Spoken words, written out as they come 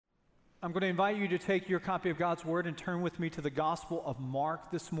I'm going to invite you to take your copy of God's Word and turn with me to the Gospel of Mark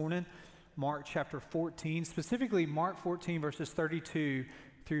this morning, Mark chapter 14, specifically Mark 14 verses 32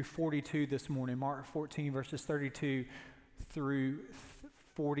 through 42 this morning. Mark 14 verses 32 through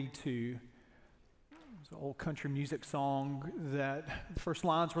 42. It's an old country music song that the first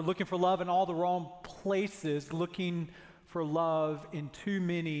lines were looking for love in all the wrong places, looking for love in too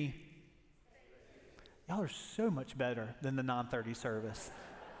many. Y'all are so much better than the 9:30 service.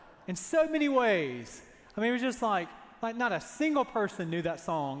 In so many ways. I mean, it was just like not a single person knew that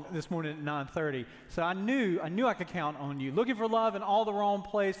song this morning at 9:30. So I knew I could count on you. Looking for love in all the wrong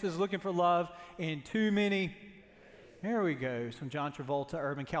places, looking for love in too many. There we go. Some John Travolta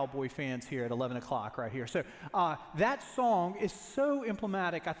Urban Cowboy fans here at 11 o'clock right here. So that song is so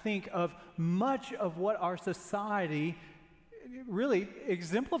emblematic, I think, of much of what our society really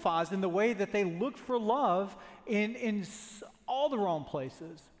exemplifies in the way that they look for love in all the wrong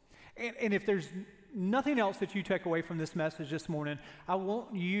places. And if there's nothing else that you take away from this message this morning, I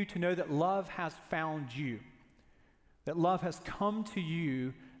want you to know that love has found you, that love has come to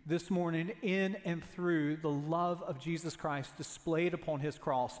you this morning in and through the love of Jesus Christ displayed upon his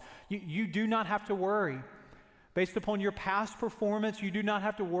cross. You do not have to worry. Based upon your past performance, you do not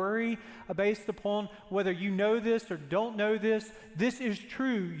have to worry based upon whether you know this or don't know this. This is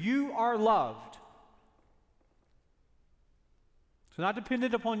true. You are loved. It's not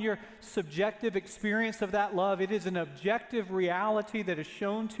dependent upon your subjective experience of that love. It is an objective reality that is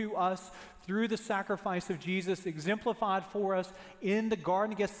shown to us through the sacrifice of Jesus, exemplified for us in the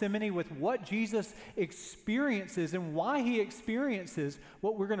Garden of Gethsemane with what Jesus experiences and why he experiences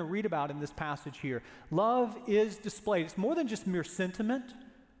what we're going to read about in this passage here. Love is displayed. It's more than just mere sentiment.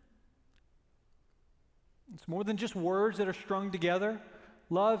 It's more than just words that are strung together.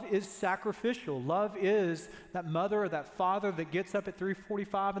 Love is sacrificial. Love is that mother or that father that gets up at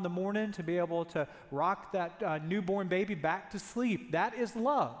 3:45 in the morning to be able to rock that newborn baby back to sleep. That is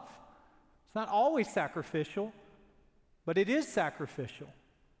love. It's not always sacrificial, but it is sacrificial.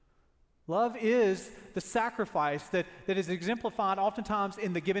 Love is the sacrifice that is exemplified oftentimes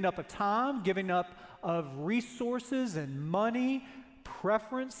in the giving up of time, giving up of resources and money,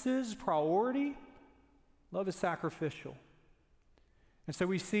 preferences, priority. Love is sacrificial. And so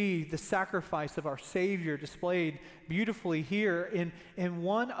we see the sacrifice of our Savior displayed beautifully here in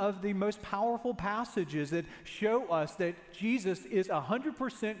one of the most powerful passages that show us that Jesus is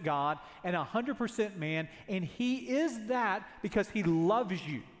 100% God and 100% man, and he is that because he loves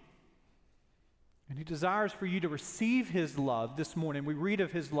you. And he desires for you to receive his love this morning. We read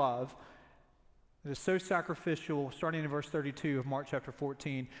of his love that is so sacrificial, starting in verse 32 of Mark chapter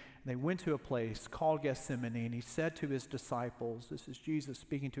 14. They went to a place called Gethsemane, and he said to his disciples, this is Jesus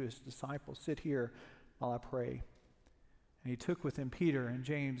speaking to his disciples, sit here while I pray. And he took with him Peter and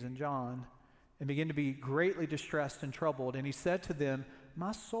James and John and began to be greatly distressed and troubled. And he said to them,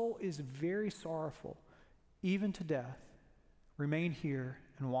 my soul is very sorrowful, even to death. Remain here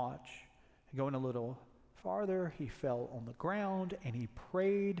and watch. And going a little farther, he fell on the ground and he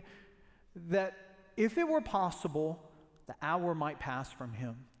prayed that if it were possible, the hour might pass from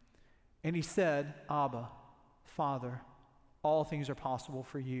him. And he said, Abba, Father, all things are possible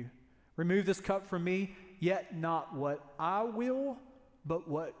for you. Remove this cup from me, yet not what I will, but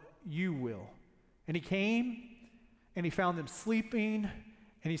what you will. And he came, and he found them sleeping,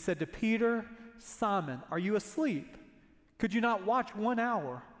 and he said to Peter, Simon, are you asleep? Could you not watch 1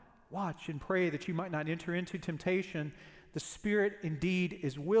 hour? Watch and pray that you might not enter into temptation. The spirit indeed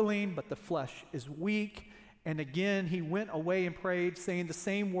is willing, but the flesh is weak. And again, he went away and prayed, saying the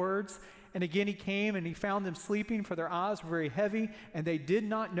same words. And again, he came and he found them sleeping, for their eyes were very heavy, and they did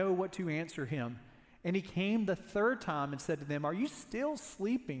not know what to answer him. And he came the third time and said to them, are you still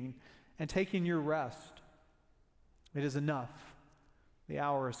sleeping and taking your rest? It is enough. The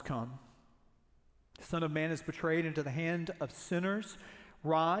hour has come. The Son of Man is betrayed into the hand of sinners.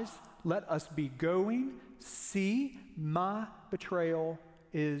 Rise, let us be going. See, my betrayal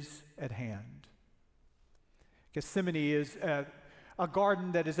is at hand. Gethsemane is a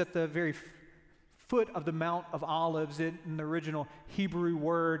garden that is at the very foot of the Mount of Olives. In the original Hebrew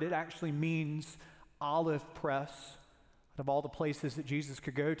word, it actually means olive press. Of all the places that Jesus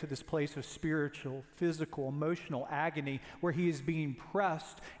could go to, this place of spiritual, physical, emotional agony where he is being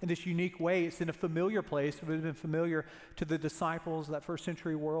pressed in this unique way. It's in a familiar place. It would have been familiar to the disciples of that first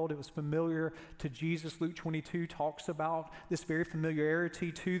century world. It was familiar to Jesus. Luke 22 talks about this very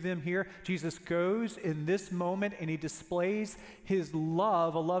familiarity to them here. Jesus goes in this moment and he displays his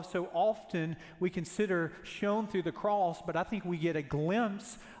love, a love so often we consider shown through the cross, but I think we get a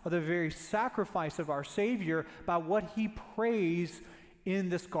glimpse of the very sacrifice of our Savior by what he prays in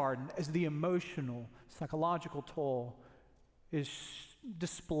this garden as the emotional, psychological toll is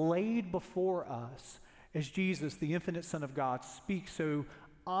displayed before us as Jesus, the infinite Son of God, speaks so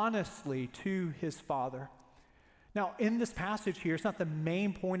honestly to his Father. Now, in this passage here, it's not the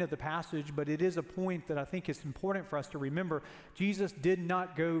main point of the passage, but it is a point that I think is important for us to remember. Jesus did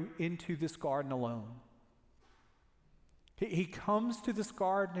not go into this garden alone. He comes to this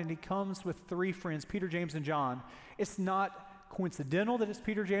garden and he comes with three friends, Peter, James, and John. It's not coincidental that it's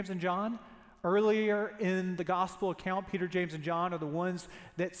Peter, James, and John. Earlier in the gospel account, Peter, James, and John are the ones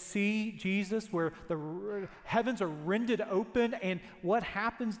that see Jesus where the heavens are rended open, and what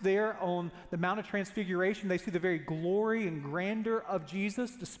happens there on the Mount of Transfiguration, they see the very glory and grandeur of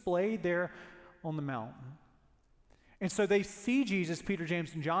Jesus displayed there on the mountain. And so they see Jesus, Peter,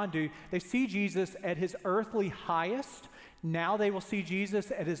 James, and John do. They see Jesus at his earthly highest. Now they will see Jesus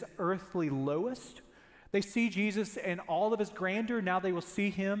at his earthly lowest. They see Jesus in all of his grandeur. Now they will see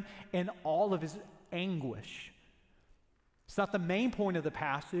him in all of his anguish. It's not the main point of the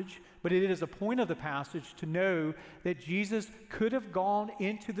passage, but it is a point of the passage to know that Jesus could have gone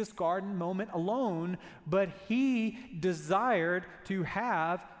into this garden moment alone, but he desired to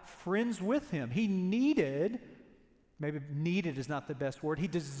have friends with him. He needed, maybe needed is not the best word, he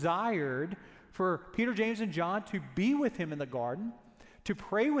desired for Peter, James, and John to be with him in the garden, to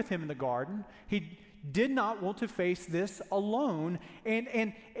pray with him in the garden. He did not want to face this alone.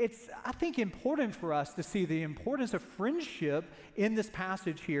 And it's, I think, important for us to see the importance of friendship in this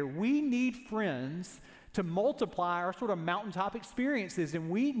passage here. We need friends to multiply our sort of mountaintop experiences,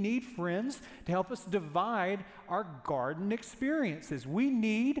 and we need friends to help us divide our garden experiences. We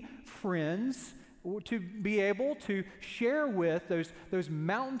need friends to be able to share with those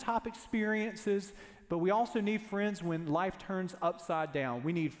mountaintop experiences. But we also need friends when life turns upside down.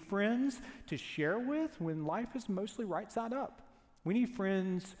 We need friends to share with when life is mostly right side up. We need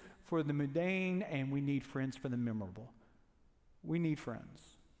friends for the mundane, and we need friends for the memorable. We need friends.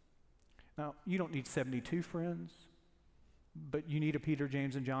 Now, you don't need 72 friends, but you need a Peter,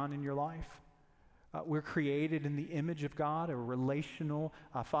 James, and John in your life. We're created in the image of God, a relational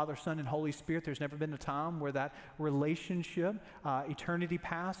Father, Son, and Holy Spirit. There's never been a time where that relationship, eternity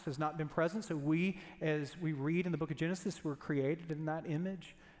past, has not been present. So we, as we read in the book of Genesis, we're created in that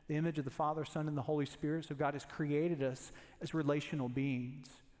image, the image of the Father, Son, and the Holy Spirit. So God has created us as relational beings.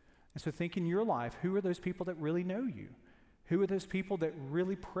 And so think in your life, who are those people that really know you? Who are those people that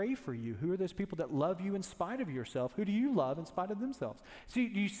really pray for you? Who are those people that love you in spite of yourself? Who do you love in spite of themselves? See,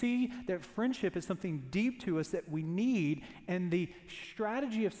 you see that friendship is something deep to us that we need, and the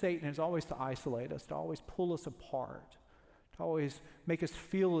strategy of Satan is always to isolate us, to always pull us apart, to always make us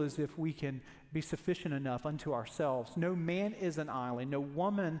feel as if we can be sufficient enough unto ourselves. No man is an island. No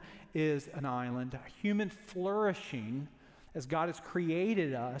woman is an island. Human flourishing, as God has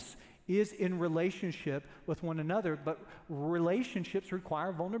created us, is in relationship with one another, but relationships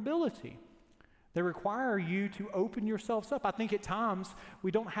require vulnerability. They require you to open yourselves up. I think at times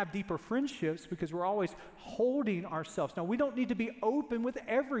we don't have deeper friendships because we're always holding ourselves. Now, we don't need to be open with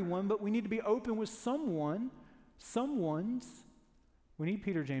everyone, but we need to be open with someone's. We need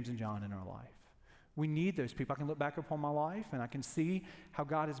Peter, James, and John in our life. We need those people. I can look back upon my life and I can see how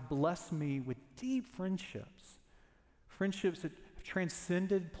God has blessed me with deep friendships. Friendships that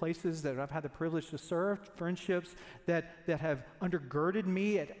transcended places that I've had the privilege to serve, friendships that have undergirded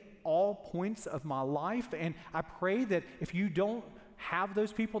me at all points of my life. And I pray that if you don't have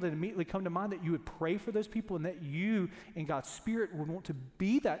those people that immediately come to mind, that you would pray for those people and that you, in God's Spirit, would want to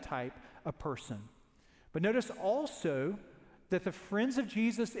be that type of person. But notice also that the friends of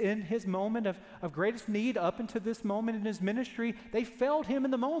Jesus in his moment of greatest need up until this moment in his ministry, they failed him in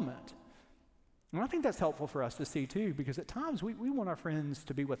the moment. And I think that's helpful for us to see too, because at times we want our friends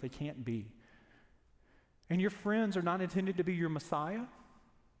to be what they can't be. And your friends are not intended to be your Messiah.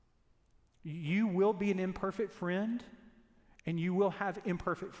 You will be an imperfect friend, and you will have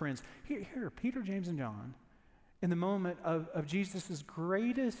imperfect friends. Here are Peter, James, and John in the moment of Jesus'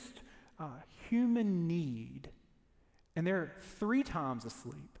 greatest human need, and they're 3 times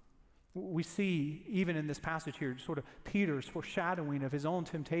asleep. We see, even in this passage here, sort of Peter's foreshadowing of his own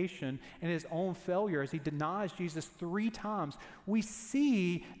temptation and his own failure as he denies Jesus 3 times. We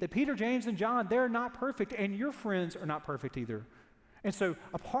see that Peter, James, and John, they're not perfect, and your friends are not perfect either. And so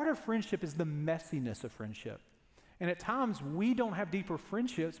a part of friendship is the messiness of friendship. And at times, we don't have deeper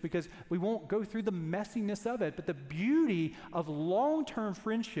friendships because we won't go through the messiness of it. But the beauty of long-term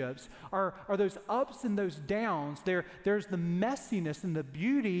friendships are those ups and those downs. There's the messiness and the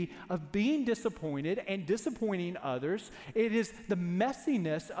beauty of being disappointed and disappointing others. It is the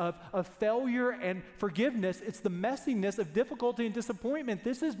messiness of failure and forgiveness. It's the messiness of difficulty and disappointment.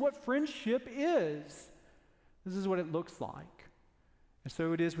 This is what friendship is. This is what it looks like. And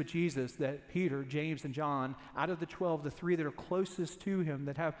so it is with Jesus that Peter, James, and John, out of the 12, the three that are closest to him,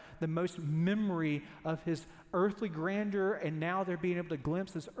 that have the most memory of his earthly grandeur, and now they're being able to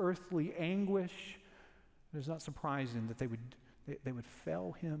glimpse his earthly anguish. It's not surprising that they would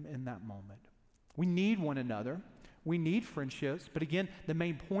fail him in that moment. We need one another. We need friendships, but again, the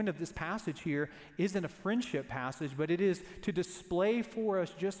main point of this passage here isn't a friendship passage, but it is to display for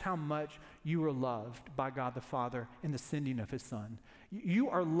us just how much you are loved by God the Father in the sending of his Son.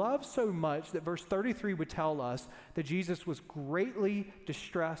 You are loved so much that verse 33 would tell us that Jesus was greatly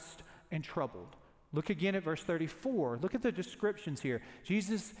distressed and troubled. Look again at verse 34. Look at the descriptions here.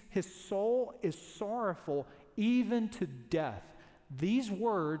 Jesus, his soul is sorrowful even to death. These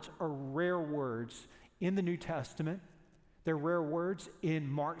words are rare words in the New Testament. They're rare words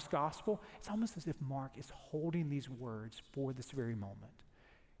in Mark's gospel. It's almost as if Mark is holding these words for this very moment.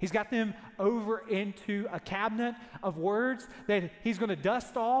 He's got them over into a cabinet of words that he's going to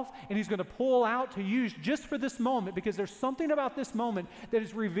dust off and he's going to pull out to use just for this moment, because there's something about this moment that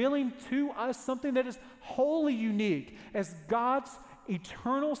is revealing to us something that is wholly unique. As God's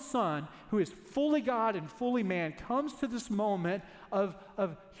eternal Son, who is fully God and fully man, comes to this moment of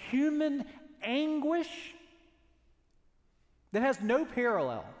human anguish that has no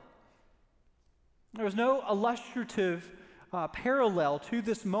parallel. There's no illustrative parallel to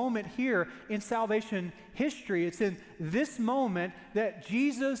this moment here in salvation history. It's in this moment that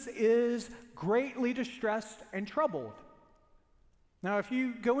Jesus is greatly distressed and troubled. Now, if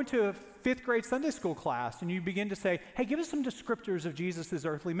you go into a 5th grade Sunday school class and you begin to say, hey, give us some descriptors of Jesus'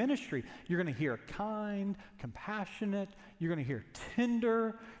 earthly ministry, you're going to hear kind, compassionate, you're going to hear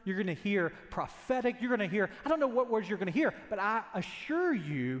tender, you're going to hear prophetic, you're going to hear, I don't know what words you're going to hear, but I assure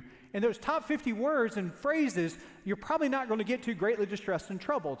you, in those top 50 words and phrases, you're probably not going to get to greatly distressed and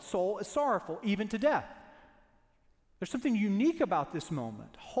troubled. Soul is sorrowful, even to death. There's something unique about this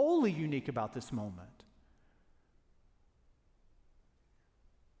moment, wholly unique about this moment.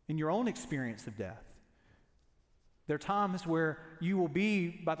 In your own experience of death, there are times where you will be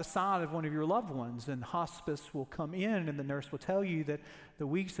by the side of one of your loved ones, and hospice will come in, and the nurse will tell you that the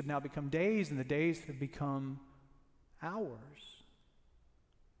weeks have now become days, and the days have become hours.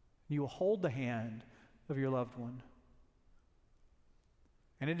 You will hold the hand of your loved one.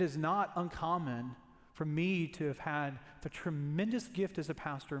 And it is not uncommon for me to have had the tremendous gift as a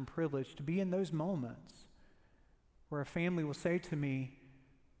pastor and privilege to be in those moments where a family will say to me,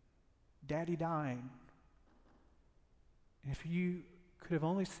 Daddy died. And if you could have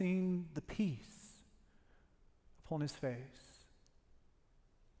only seen the peace upon his face.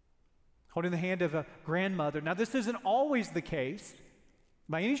 Holding the hand of a grandmother. Now, this isn't always the case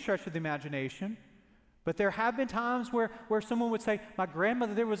by any stretch of the imagination, but there have been times where someone would say, my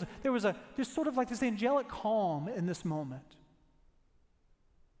grandmother, there was a just sort of like this angelic calm in this moment.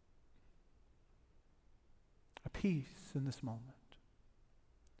 A peace in this moment.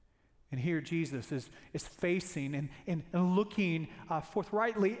 And here Jesus is facing and looking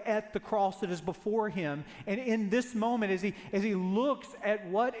forthrightly at the cross that is before him. And in this moment, as he looks at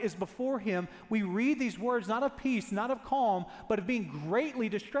what is before him, we read these words, not of peace, not of calm, but of being greatly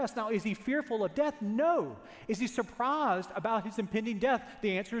distressed. Now, is he fearful of death? No. Is he surprised about his impending death?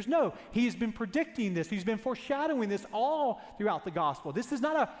 The answer is no. He has been predicting this. He's been foreshadowing this all throughout the gospel. This is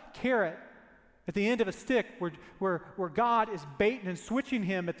not a carrot at the end of a stick where God is baiting and switching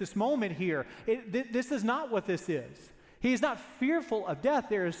him at this moment here. This is not what this is. He is not fearful of death.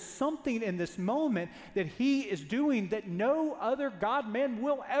 There is something in this moment that he is doing that no other God-man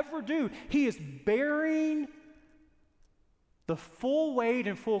will ever do. He is bearing the full weight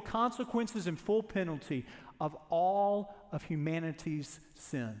and full consequences and full penalty of all of humanity's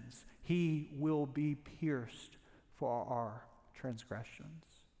sins. He will be pierced for our transgressions.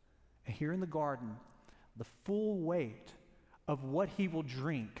 And here in the garden, the full weight of what he will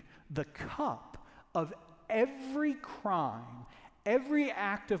drink, the cup of every crime, every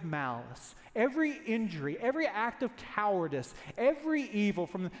act of malice, every injury, every act of cowardice, every evil,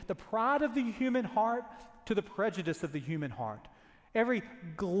 from the pride of the human heart to the prejudice of the human heart. every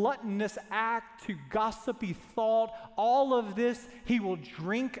gluttonous act to gossipy thought, all of this he will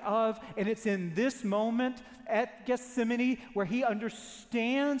drink of. And it's in this moment at Gethsemane where he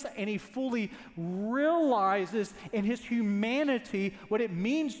understands and he fully realizes in his humanity what it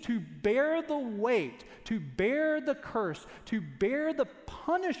means to bear the weight, to bear the curse, to bear the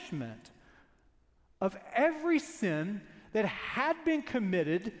punishment of every sin that had been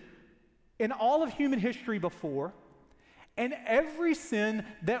committed in all of human history before, and every sin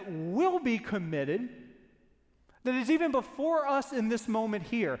that will be committed that is even before us in this moment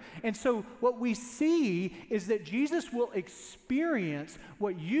here. And so what we see is that Jesus will experience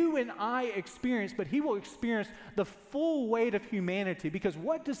what you and I experience, but he will experience the full weight of humanity. Because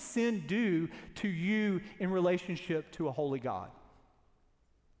what does sin do to you in relationship to a holy God?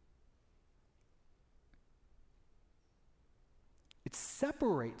 It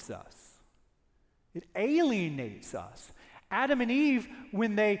separates us. It alienates us. Adam and Eve,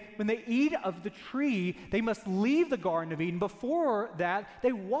 when they eat of the tree, they must leave the Garden of Eden. Before that,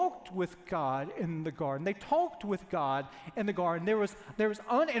 they walked with God in the garden. They talked with God in the garden. There was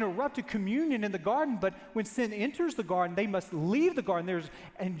uninterrupted communion in the garden, but when sin enters the garden, they must leave the garden. There's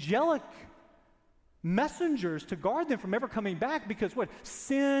angelic messengers to guard them from ever coming back, because what?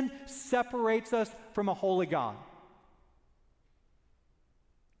 Sin separates us from a holy God.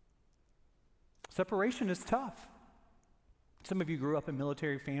 Separation is tough. Some of you grew up in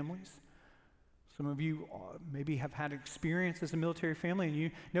military families. Some of you maybe have had experience as a military family, and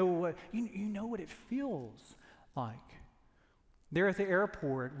you know what it feels like. There at the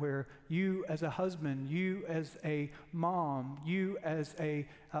airport, where you as a husband, you as a mom, you as a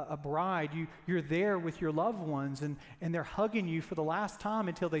bride, you're there with your loved ones, and they're hugging you for the last time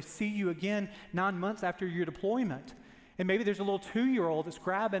until they see you again 9 months after your deployment. And maybe there's a little 2-year-old that's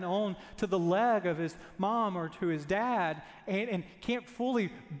grabbing on to the leg of his mom or to his dad and can't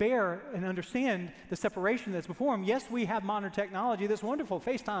fully bear and understand the separation that's before him. Yes, we have modern technology that's wonderful,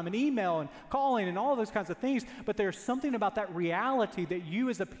 FaceTime and email and calling and all those kinds of things, but there's something about that reality that you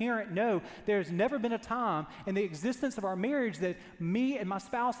as a parent know. There's never been a time in the existence of our marriage that me and my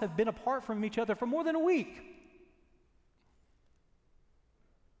spouse have been apart from each other for more than a week.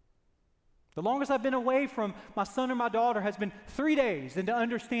 The longest I've been away from my son or my daughter has been 3 days, and to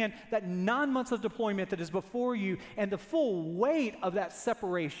understand that 9 months of deployment that is before you and the full weight of that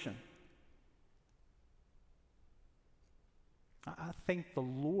separation. I thank the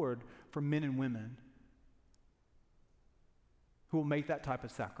Lord for men and women who will make that type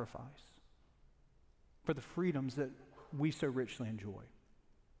of sacrifice for the freedoms that we so richly enjoy.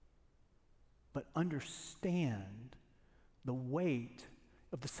 But understand the weight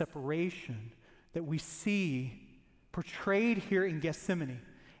of the separation that we see portrayed here in Gethsemane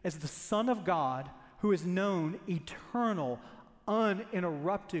as the Son of God who has known eternal,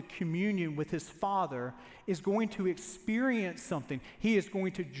 uninterrupted communion with his Father is going to experience something. He is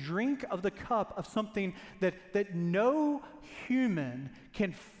going to drink of the cup of something that no human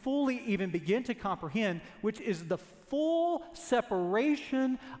can fully even begin to comprehend, which is the full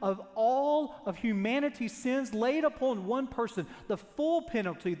separation of all of humanity's sins laid upon one person, the full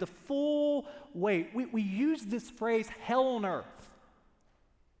penalty, the full weight. We use this phrase, hell on earth.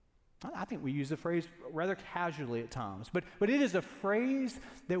 I think we use the phrase rather casually at times, but it is a phrase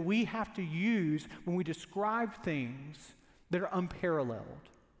that we have to use when we describe things that are unparalleled.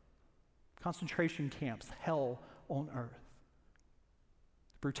 Concentration camps, hell on earth.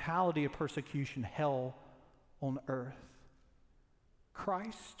 Brutality of persecution, hell on earth.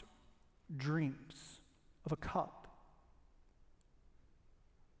 Christ drinks of a cup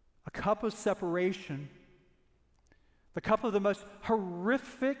of separation, the cup of the most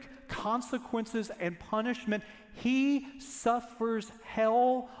horrific consequences and punishment. He suffers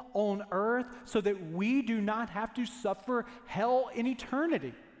hell on earth so that we do not have to suffer hell in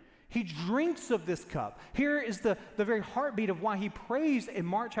eternity. He drinks of this cup. Here is the very heartbeat of why he prays in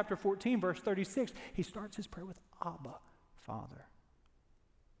Mark chapter 14, verse 36. He starts his prayer with Abba, Father.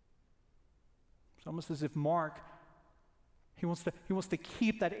 It's almost as if Mark, he wants to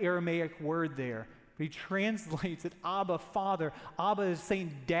keep that Aramaic word there. But he translates it Abba, Father. Abba is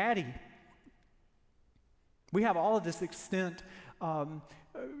saying Daddy. We have all of this extent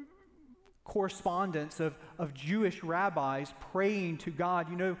correspondence of Jewish rabbis praying to God.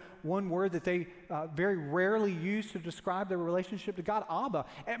 You know, one word that they very rarely use to describe their relationship to God, Abba.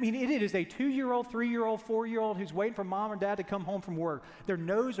 I mean, it is a 2-year-old, 3-year-old, 4-year-old who's waiting for mom or dad to come home from work. Their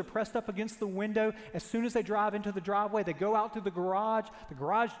nose are pressed up against the window. As soon as they drive into the driveway, they go out to the garage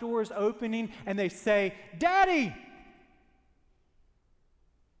door is opening, and they say, Daddy!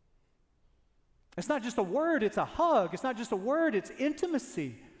 It's not just a word, it's a hug. It's not just a word, it's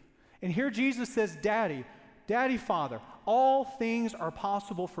intimacy. And here Jesus says, Daddy, Daddy, Father, all things are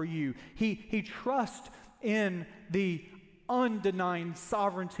possible for you. He trusts in the undenying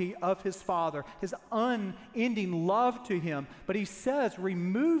sovereignty of his Father, his unending love to him. But he says,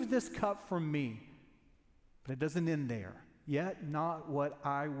 remove this cup from me. But it doesn't end there. Yet not what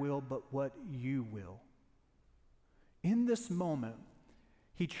I will, but what you will. In this moment,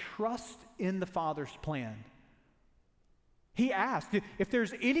 he trusts in the Father's plan. He asked, if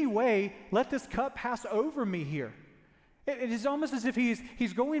there's any way, let this cup pass over me here. It is almost as if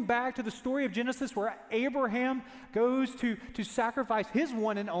he's going back to the story of Genesis where Abraham goes to sacrifice his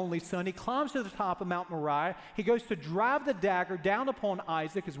one and only son. He climbs to the top of Mount Moriah. He goes to drive the dagger down upon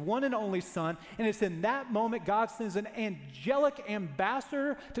Isaac, his one and only son. And it's in that moment God sends an angelic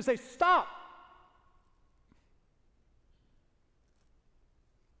ambassador to say, stop.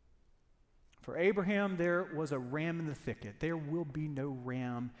 For Abraham, there was a ram in the thicket. There will be no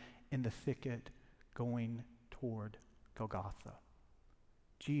ram in the thicket going toward Golgotha.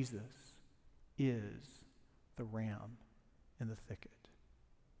 Jesus is the ram in the thicket.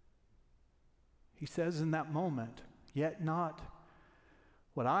 He says in that moment, yet not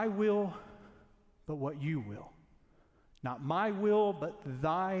what I will, but what you will. Not my will, but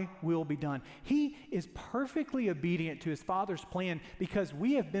thy will be done. He is perfectly obedient to his Father's plan because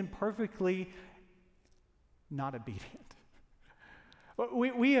we have been perfectly not obedient.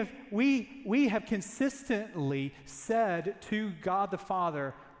 We have consistently said to God the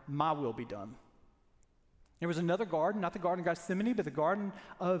Father, my will be done. There was another garden, not the Garden of Gethsemane, but the Garden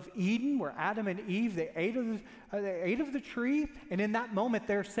of Eden, where Adam and Eve, they ate of the tree, and in that moment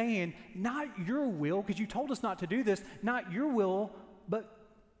they're saying, not your will, because you told us not to do this, not your will, but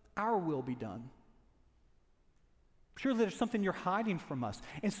our will be done. Surely there's something you're hiding from us.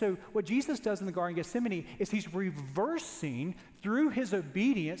 And so what Jesus does in the Garden of Gethsemane is he's reversing through his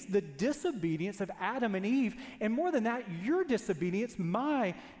obedience the disobedience of Adam and Eve. And more than that, your disobedience,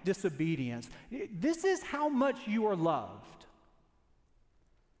 my disobedience. This is how much you are loved.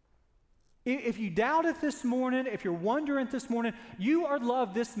 If you doubt it this morning, if you're wondering this morning, you are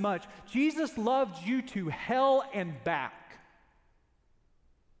loved this much. Jesus loved you to hell and back.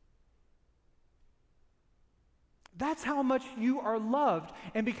 That's how much you are loved.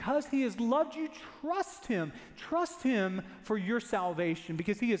 And because he has loved you, trust him. Trust him for your salvation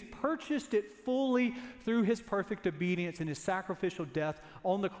because he has purchased it fully through his perfect obedience and his sacrificial death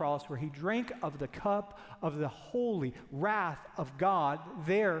on the cross where he drank of the cup of the holy wrath of God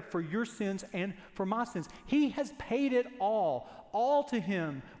there for your sins and for my sins. He has paid it all. All to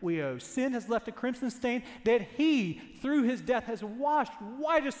him we owe. Sin has left a crimson stain that he, through his death, has washed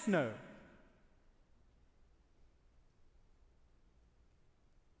white as snow.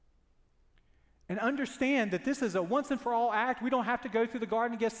 And understand that this is a once and for all act. We don't have to go through the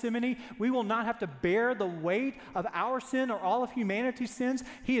Garden of Gethsemane. We will not have to bear the weight of our sin or all of humanity's sins.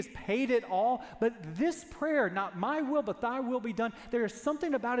 He has paid it all. But this prayer, not my will, but thy will be done, there is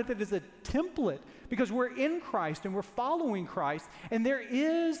something about it that is a template because we're in Christ and we're following Christ. And there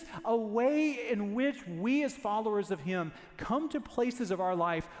is a way in which we as followers of him come to places of our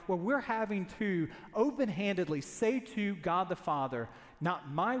life where we're having to open-handedly say to God the Father,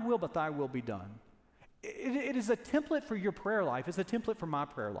 not my will, but thy will be done. It is a template for your prayer life. It's a template for my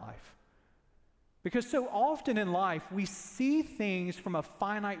prayer life. Because so often in life, we see things from a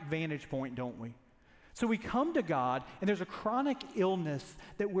finite vantage point, don't we? So we come to God, and there's a chronic illness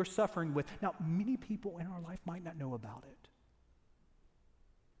that we're suffering with. Now, many people in our life might not know about it.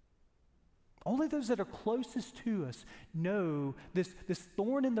 Only those that are closest to us know this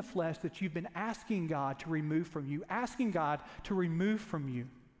thorn in the flesh that you've been asking God to remove from you, asking God to remove from you.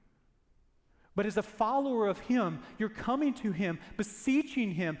 But as a follower of him, you're coming to him,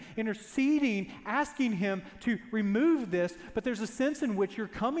 beseeching him, interceding, asking him to remove this. But there's a sense in which you're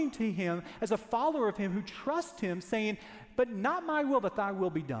coming to him as a follower of him who trusts him, saying, but not my will, but thy will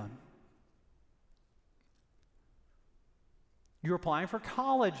be done. You're applying for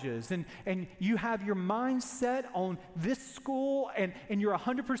colleges, and you have your mind set on this school, and you're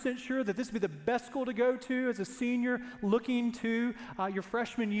 100% sure that this would be the best school to go to as a senior looking to your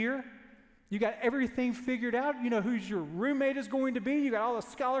freshman year. You got everything figured out. You know who your roommate is going to be. You got all the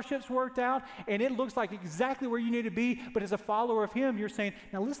scholarships worked out, and it looks like exactly where you need to be. But as a follower of him, you're saying,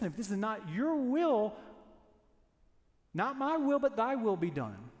 now listen, if this is not your will, not my will, but thy will be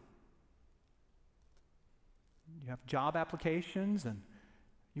done. You have job applications, and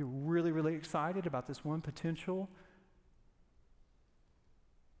you're really, really excited about this one potential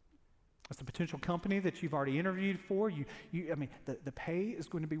It's a potential company that you've already interviewed for. The pay is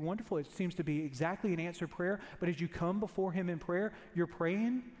going to be wonderful. It seems to be exactly an answered prayer. But as you come before him in prayer, you're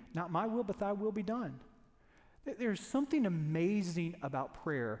praying, not my will, but thy will be done. There's something amazing about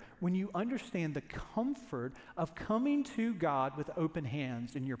prayer when you understand the comfort of coming to God with open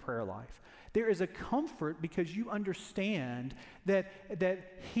hands in your prayer life. There is a comfort because you understand that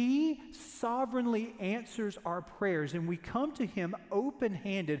he sovereignly answers our prayers, and we come to him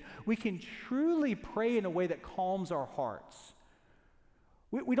open-handed. We can truly pray in a way that calms our hearts.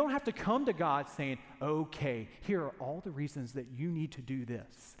 We don't have to come to God saying, okay, here are all the reasons that you need to do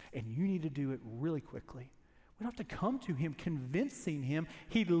this, and you need to do it really quickly. We don't have to come to him convincing him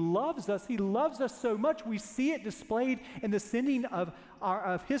he loves us. He loves us so much. We see it displayed in the sending of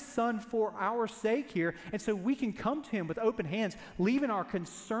his son for our sake here. And so we can come to him with open hands, leaving our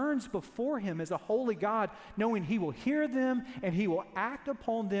concerns before him as a holy God, knowing he will hear them and he will act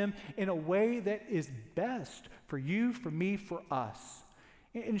upon them in a way that is best for you, for me, for us.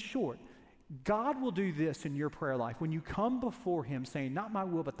 In short, God will do this in your prayer life. When you come before him saying, not my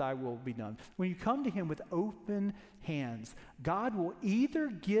will, but thy will be done. When you come to him with open hands, God will either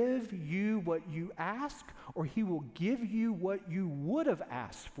give you what you ask, or he will give you what you would have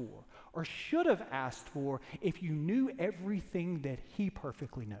asked for or should have asked for if you knew everything that he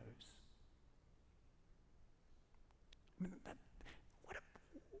perfectly knows.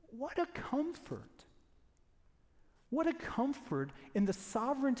 What a comfort. What a comfort in the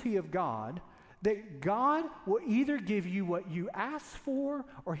sovereignty of God, that God will either give you what you ask for,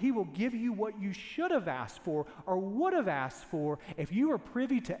 or he will give you what you should have asked for or would have asked for if you are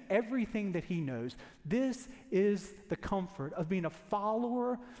privy to everything that he knows. This is the comfort of being a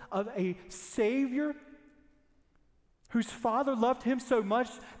follower of a Savior whose Father loved him so much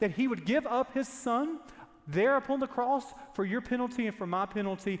that he would give up his Son there upon the cross for your penalty and for my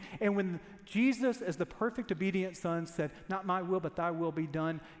penalty. And when Jesus, as the perfect obedient Son, said, not my will, but thy will be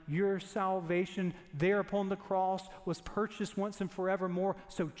done, your salvation there upon the cross was purchased once and forevermore.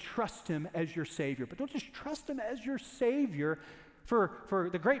 So trust him as your Savior. But don't just trust him as your Savior for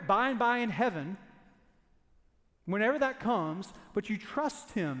the great by and by in heaven, whenever that comes, but you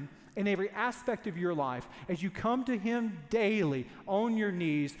trust him in every aspect of your life as you come to him daily on your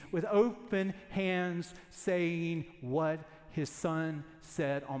knees with open hands, saying what his Son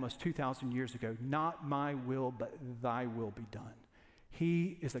said almost 2,000 years ago, not my will, but thy will be done.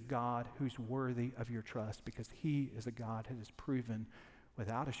 He is a God who's worthy of your trust, because he is a God who has proven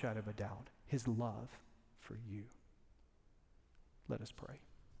without a shadow of a doubt his love for you. Let us pray.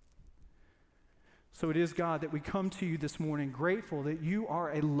 So it is, God, that we come to you this morning grateful that you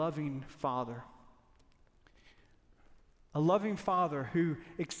are a loving Father. A loving Father who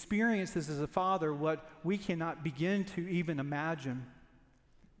experiences as a father what we cannot begin to even imagine.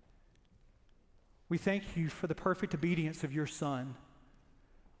 We thank you for the perfect obedience of your Son,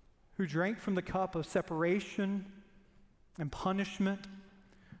 who drank from the cup of separation and punishment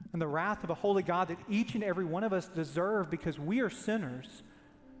and the wrath of a holy God that each and every one of us deserve, because we are sinners.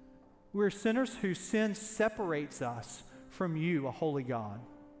 We're sinners whose sin separates us from you, a holy God.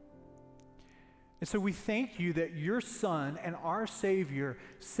 And so we thank you that your Son and our Savior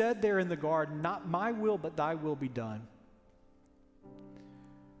said there in the garden, not my will, but thy will be done.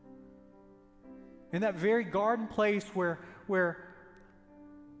 In that very garden place where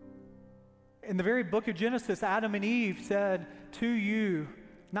in the very book of Genesis, Adam and Eve said to you,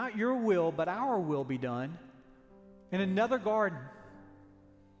 not your will, but our will be done. In another garden,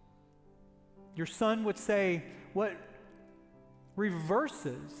 your Son would say what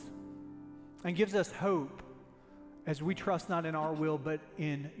reverses and gives us hope as we trust not in our will, but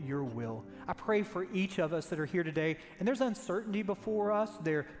in your will. I pray for each of us that are here today, and there's uncertainty before us,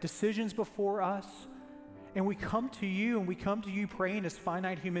 there are decisions before us, and we come to you praying as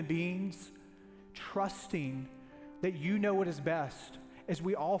finite human beings, trusting that you know what is best as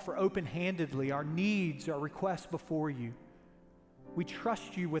we offer open-handedly our needs, our requests before you. We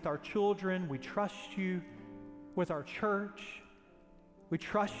trust you with our children. We trust you with our church. We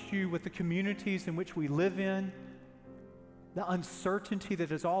trust you with the communities in which we live in, the uncertainty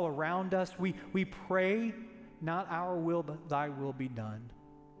that is all around us. We pray, not our will, but thy will be done.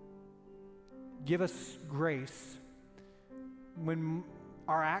 Give us grace when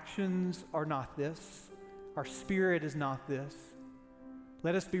our actions are not this, our spirit is not this.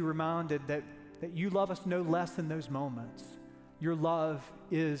 Let us be reminded that you love us no less in those moments. Your love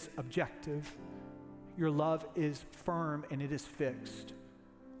is objective. Your love is firm, and it is fixed.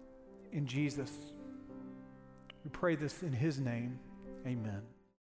 In Jesus, we pray this in his name. Amen.